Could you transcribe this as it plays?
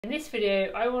In this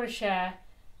video, I want to share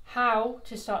how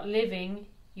to start living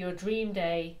your dream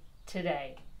day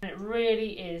today. And it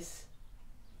really is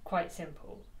quite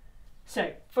simple.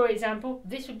 So, for example,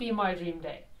 this would be my dream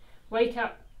day. Wake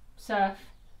up, surf,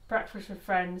 breakfast with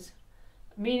friends,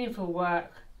 meaningful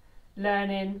work,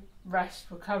 learning,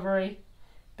 rest, recovery,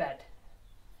 bed.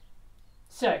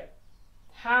 So,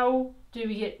 how do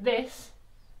we get this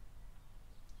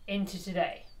into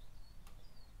today?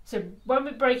 So when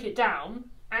we break it down,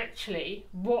 actually,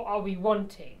 what are we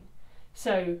wanting?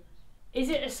 So, is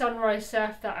it a sunrise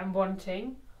surf that I'm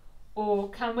wanting? Or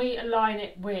can we align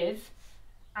it with,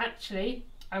 actually,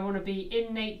 I want to be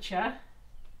in nature,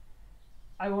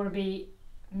 I want to be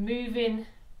moving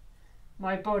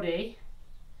my body,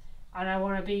 and I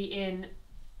want to be in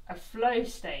a flow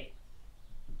state.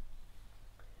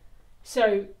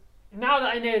 So, now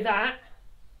that I know that,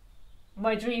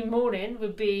 my dream morning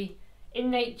would be in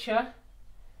nature,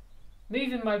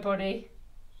 moving my body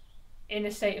in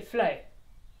a state of flow.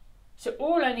 So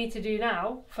all I need to do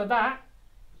now for that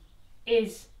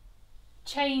is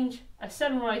change a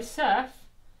sunrise surf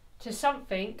to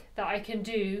something that I can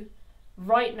do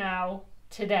right now,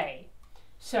 today.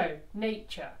 So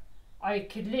nature. I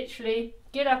could literally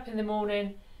get up in the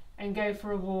morning and go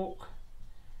for a walk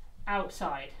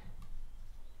outside.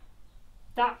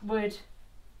 That would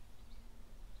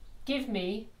give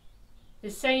me the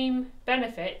same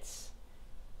benefits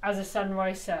as a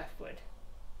sunrise surf would.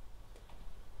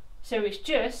 So it's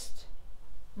just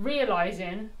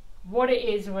realising what it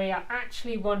is we are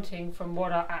actually wanting from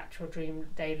what our actual dream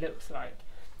day looks like.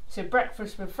 So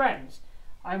breakfast with friends,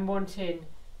 I'm wanting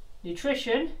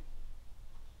nutrition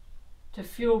to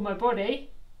fuel my body,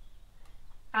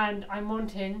 and I'm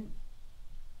wanting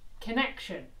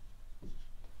connection.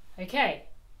 Okay,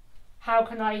 how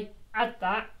can I add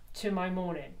that to my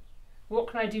morning? What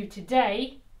can I do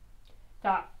today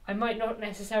that I might not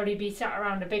necessarily be sat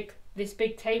around this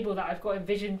big table that I've got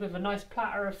envisioned with a nice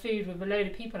platter of food with a load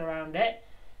of people around it,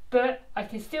 but I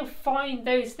can still find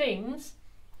those things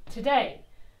today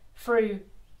through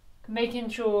making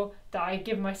sure that I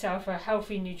give myself a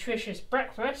healthy, nutritious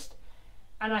breakfast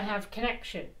and I have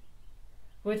connection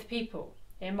with people.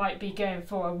 It might be going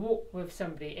for a walk with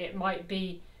somebody, it might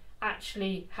be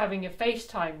actually having a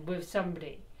FaceTime with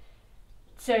somebody.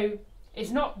 So it's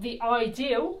not the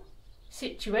ideal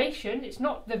situation, it's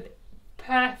not the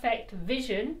perfect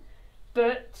vision,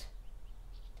 but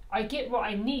I get what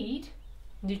I need,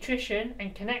 nutrition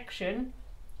and connection,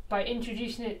 by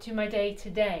introducing it to my day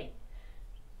today.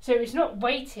 So it's not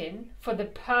waiting for the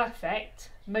perfect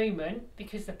moment,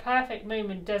 because the perfect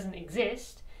moment doesn't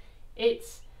exist.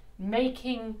 It's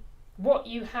making what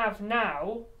you have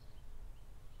now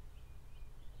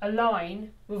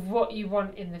align with what you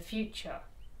want in the future,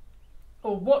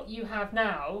 or what you have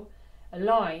now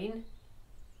align,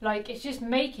 like it's just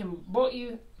making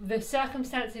the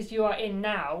circumstances you are in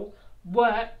now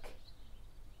work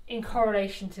in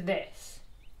correlation to this.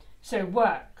 So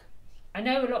work. I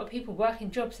know a lot of people work in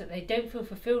jobs that they don't feel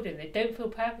fulfilled in, they don't feel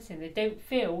purpose in, they don't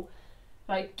feel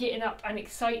like getting up and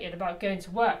excited about going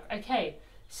to work. Okay,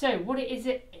 so what is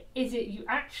it you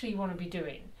actually want to be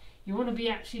doing? You want to be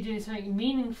actually doing something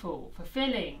meaningful,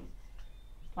 fulfilling,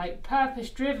 like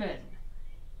purpose-driven,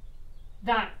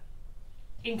 that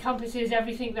encompasses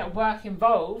everything that work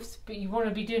involves, but you want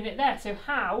to be doing it there. So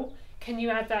how can you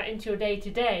add that into your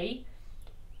day-to-day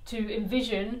to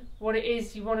envision what it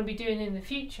is you want to be doing in the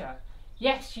future?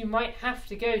 Yes, you might have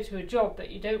to go to a job that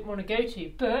you don't want to go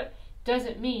to, but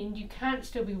doesn't mean you can't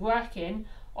still be working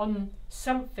on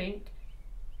something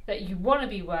that you want to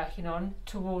be working on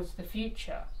towards the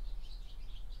future.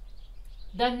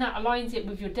 Then that aligns it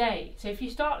with your day. So if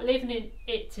you start living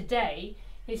it today,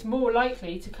 it's more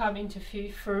likely to come into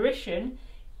fruition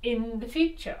in the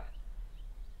future.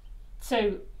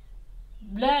 So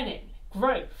learning,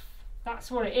 growth, that's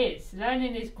what it is.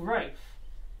 Learning is growth,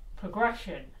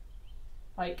 progression,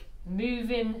 like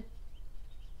moving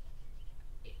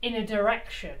in a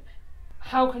direction.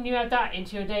 How can you add that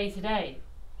into your day to day?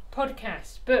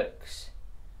 Podcasts, books,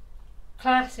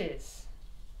 classes,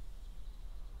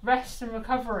 rest and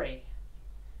recovery.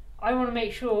 I want to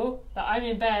make sure that I'm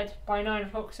in bed by 9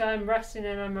 o'clock, so I'm resting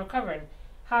and I'm recovering.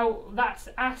 How that's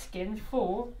asking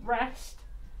for rest,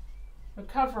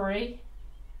 recovery,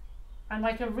 and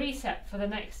like a reset for the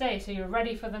next day, so you're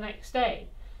ready for the next day.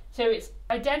 So it's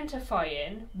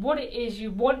identifying what it is you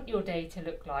want your day to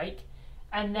look like,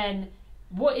 and then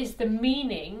what is the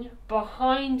meaning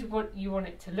behind what you want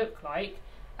it to look like,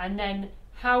 and then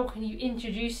how can you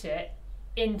introduce it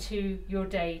into your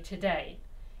day to day.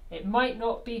 It might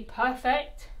not be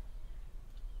perfect,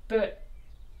 but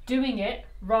doing it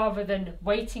rather than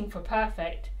waiting for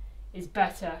perfect is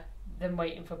better than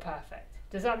waiting for perfect.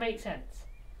 Does that make sense?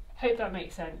 Hope that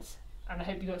makes sense, and I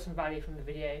hope you got some value from the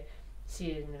video.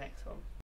 See you in the next one.